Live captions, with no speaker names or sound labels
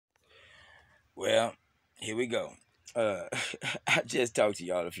Well, here we go. Uh, I just talked to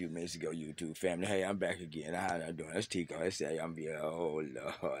y'all a few minutes ago, YouTube family. Hey, I'm back again. How y'all doing? That's Tico. I say I'm being. Oh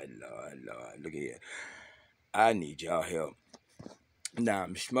Lord. Look here. I need y'all help. Now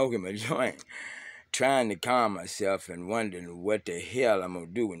I'm smoking my joint, trying to calm myself and wondering what the hell I'm gonna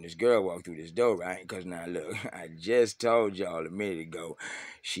do when this girl walk through this door, right? Cause now look, I just told y'all a minute ago,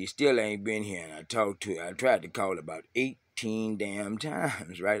 she still ain't been here, and I talked to her. I tried to call her about 18 damn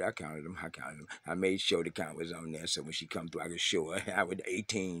times, right? I counted them. I made sure the count was on there, so when she come through, I could show her. I was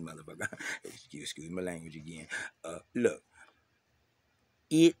 18, motherfucker. Excuse my language again. Look,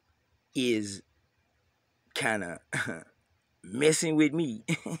 it is kind of messing with me.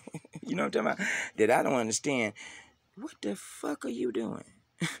 You know what I'm talking about? That I don't understand. What the fuck are you doing?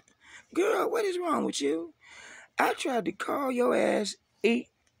 Girl, what is wrong with you? I tried to call your ass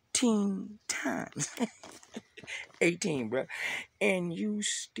 18 times. 18, bro. And you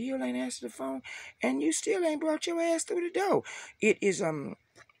still ain't answered the phone. And you still ain't brought your ass through the door. It is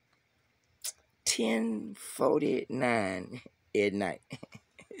 10:49 at night.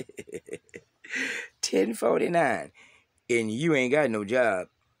 10:49. And you ain't got no job.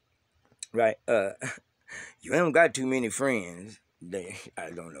 Right? You ain't got too many friends.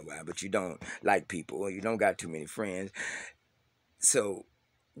 I don't know why, but you don't like people, or you don't got too many friends. So,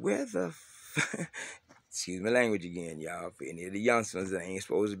 where the excuse my language again, y'all. For any of the youngsters that ain't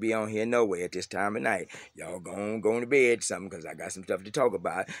supposed to be on here nowhere at this time of night, y'all go to bed something, because I got some stuff to talk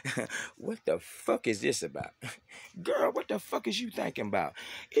about. What the fuck is this about? Girl, what the fuck is you thinking about?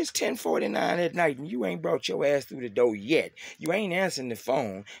 It's 10:49 at night and you ain't brought your ass through the door yet. You ain't answering the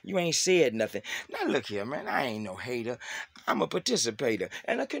phone. You ain't said nothing. Now look here, man. I ain't no hater. I'm a participator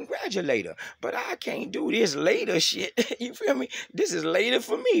and a congratulator. But I can't do this later shit. You feel me? This is later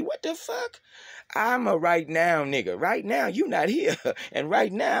for me. What the fuck? I'm a right now nigga. Right now, you not here. And right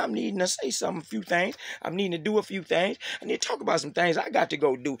now, I'm needing to say a few things. I'm needing to do a few things. I need to talk about some things I got to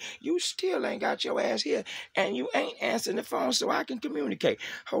go do. You still ain't got your ass here. And you ain't answering the phone so I can communicate.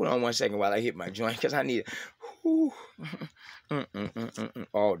 Hold on one second while I hit my joint, because I need it.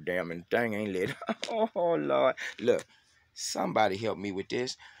 Oh, damn, and thing ain't lit. Oh, Lord. Look, somebody help me with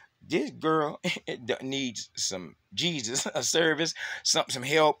this. This girl needs some Jesus, a service, some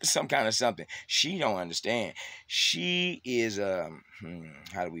help, some kind of something. She don't understand. She is, how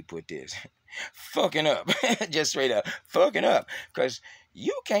do we put this? Fucking up. Just straight up. Fucking up. Because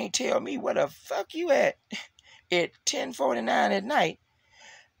you can't tell me where the fuck you at 10:49 at night,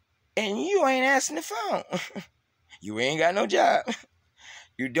 and you ain't answering the phone. You ain't got no job.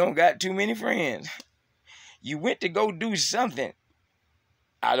 You don't got too many friends. You went to go do something.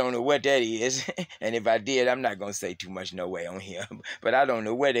 I don't know what that is. And if I did, I'm not going to say too much no way on here. But I don't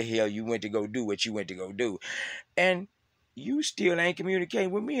know where the hell you went to go do what you went to go do. And you still ain't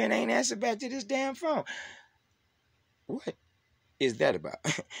communicating with me and ain't answering back to this damn phone. What is that about?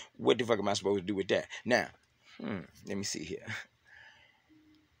 What the fuck am I supposed to do with that? Now, let me see here.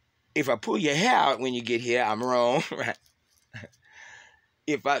 If I pull your hair out when you get here, I'm wrong, right?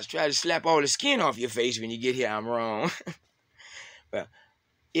 If I try to slap all the skin off your face when you get here, I'm wrong. Well,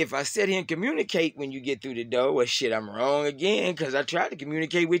 if I sit here and communicate when you get through the door, well, shit, I'm wrong again, because I tried to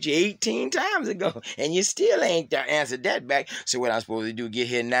communicate with you 18 times ago, and you still ain't answered that back. So what I'm supposed to do, get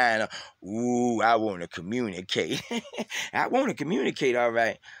here 9? Ooh, I want to communicate. I want to communicate, all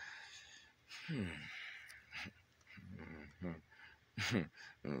right.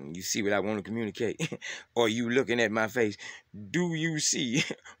 You see what I want to communicate? Or you looking at my face? Do you see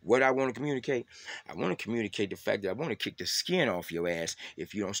what I want to communicate? I want to communicate the fact that I want to kick the skin off your ass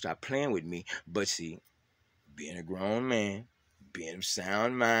if you don't stop playing with me. But see, being a grown man, being of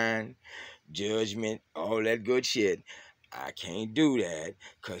sound mind, judgment, all that good shit, I can't do that,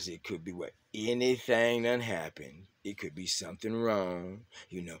 because it could be anything done happened. It could be something wrong.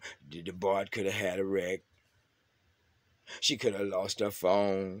 You know, the board could have had a wreck. She could have lost her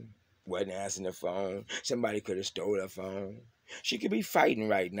phone, wasn't answering the phone. Somebody could have stole her phone. She could be fighting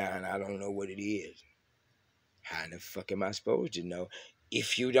right now, and I don't know what it is. How in the fuck am I supposed to know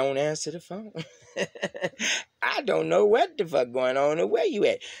if you don't answer the phone? I don't know what the fuck going on or where you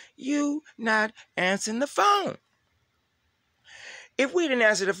at. You not answering the phone. If we didn't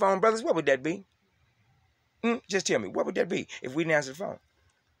answer the phone, brothers, what would that be? Just tell me, what would that be if we didn't answer the phone?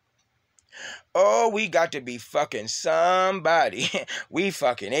 Oh, we got to be fucking somebody. We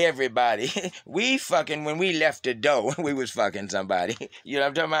fucking everybody. We fucking when we left the door, we was fucking somebody. You know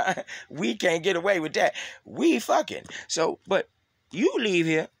what I'm talking about? We can't get away with that. We fucking. So, but you leave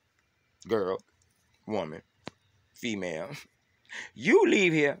here, girl, woman, female. You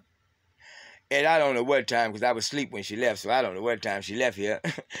leave here, and I don't know what time, because I was asleep when she left, so I don't know what time she left here.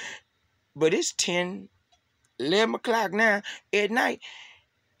 But it's 10, 11 o'clock now at night,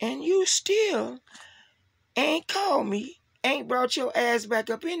 and you still ain't called me, ain't brought your ass back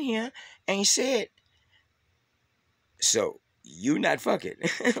up in here, ain't said, so you not fucking,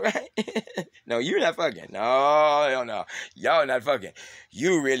 right? No, you not fucking. No, no, no. Y'all not fucking.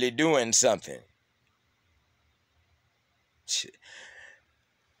 You really doing something.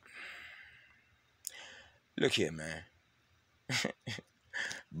 Look here, man.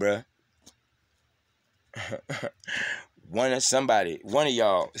 Bruh. One of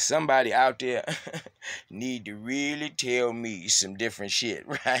y'all, somebody out there need to really tell me some different shit,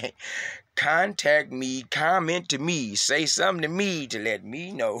 right? Contact me, comment to me, say something to me to let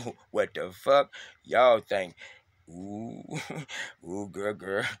me know what the fuck y'all think. Ooh, ooh,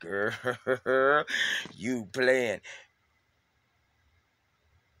 girl, you playing.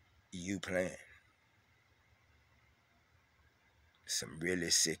 You playing some really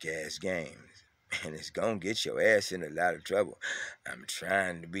sick ass games. And it's gonna get your ass in a lot of trouble. I'm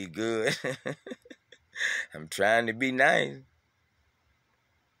trying to be good. I'm trying to be nice.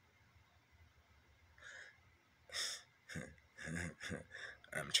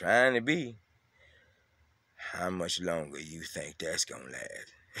 I'm trying to be. How much longer you think that's gonna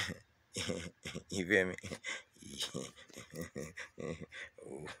last? You feel me?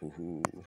 Ooh.